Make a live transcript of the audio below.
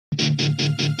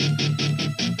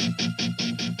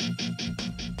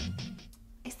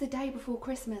the day before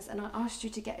Christmas and I asked you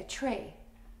to get a tree.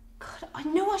 God, I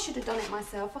knew I should have done it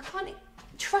myself. I can't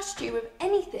trust you with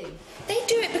anything. They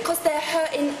do it because they're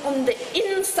hurting on the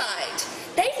inside.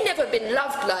 They've never been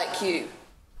loved like you.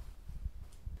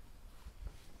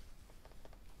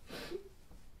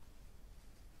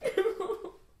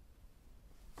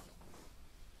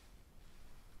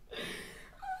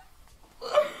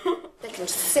 They can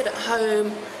sit at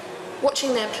home,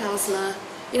 watching their plasma,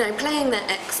 you know, playing their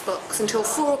Xbox until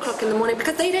 4 o'clock in the morning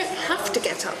because they don't have to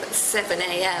get up at 7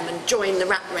 a.m. and join the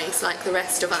rat race like the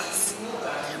rest of us.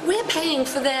 We're paying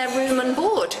for their room and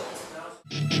board.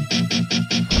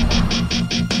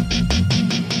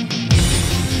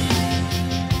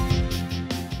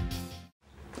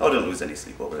 Oh, don't lose any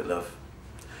sleep over it, love.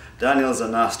 Daniel's a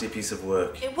nasty piece of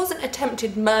work. It wasn't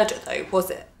attempted murder though, was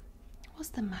it? What's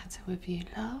the matter with you,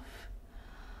 love?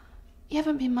 You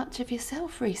haven't been much of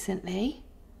yourself recently.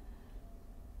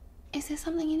 Is there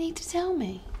something you need to tell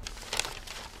me?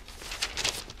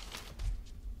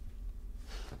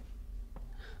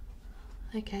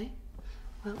 Okay,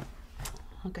 well,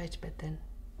 I'll go to bed then.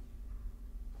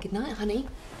 Good night, honey.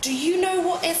 Do you know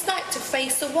what it's like to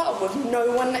face the world with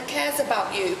no one that cares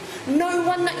about you? No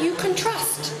one that you can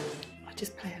trust? I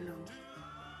just play along.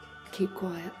 Keep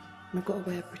quiet, and I've got a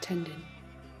way of pretending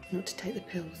not to take the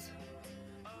pills.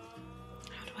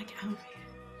 How do I get out of here?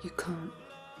 You can't.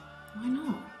 Why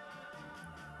not?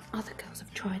 Other girls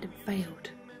have tried and failed.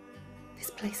 This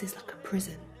place is like a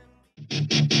prison.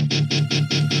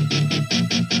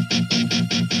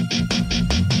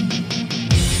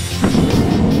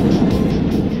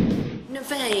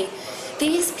 Neve,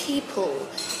 these people,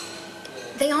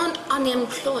 they aren't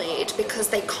unemployed because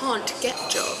they can't get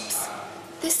jobs.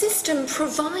 The system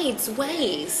provides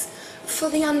ways for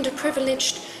the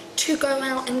underprivileged to go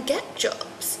out and get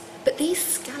jobs. But these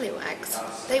scallywags,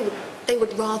 they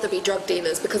would rather be drug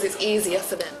dealers because it's easier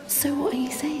for them. So what are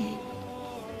you saying?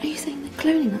 Are you saying they're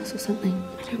cloning us or something?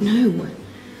 I don't know.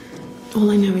 All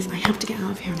I know is I have to get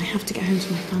out of here and I have to get home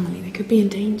to my family. They could be in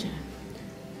danger.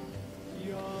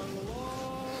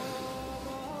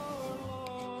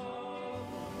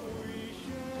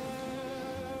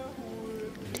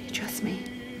 Do you trust me?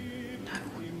 No.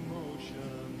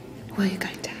 Well, you're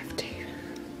going to have to.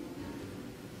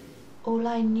 All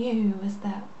I knew was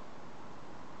that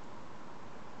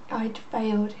I'd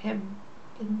failed him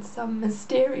in some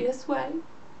mysterious way.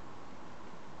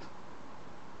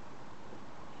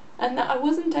 And that I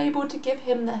wasn't able to give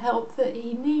him the help that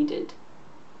he needed.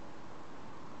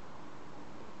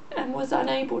 And was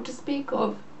unable to speak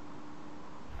of.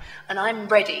 And I'm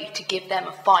ready to give them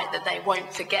a fight that they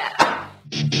won't forget.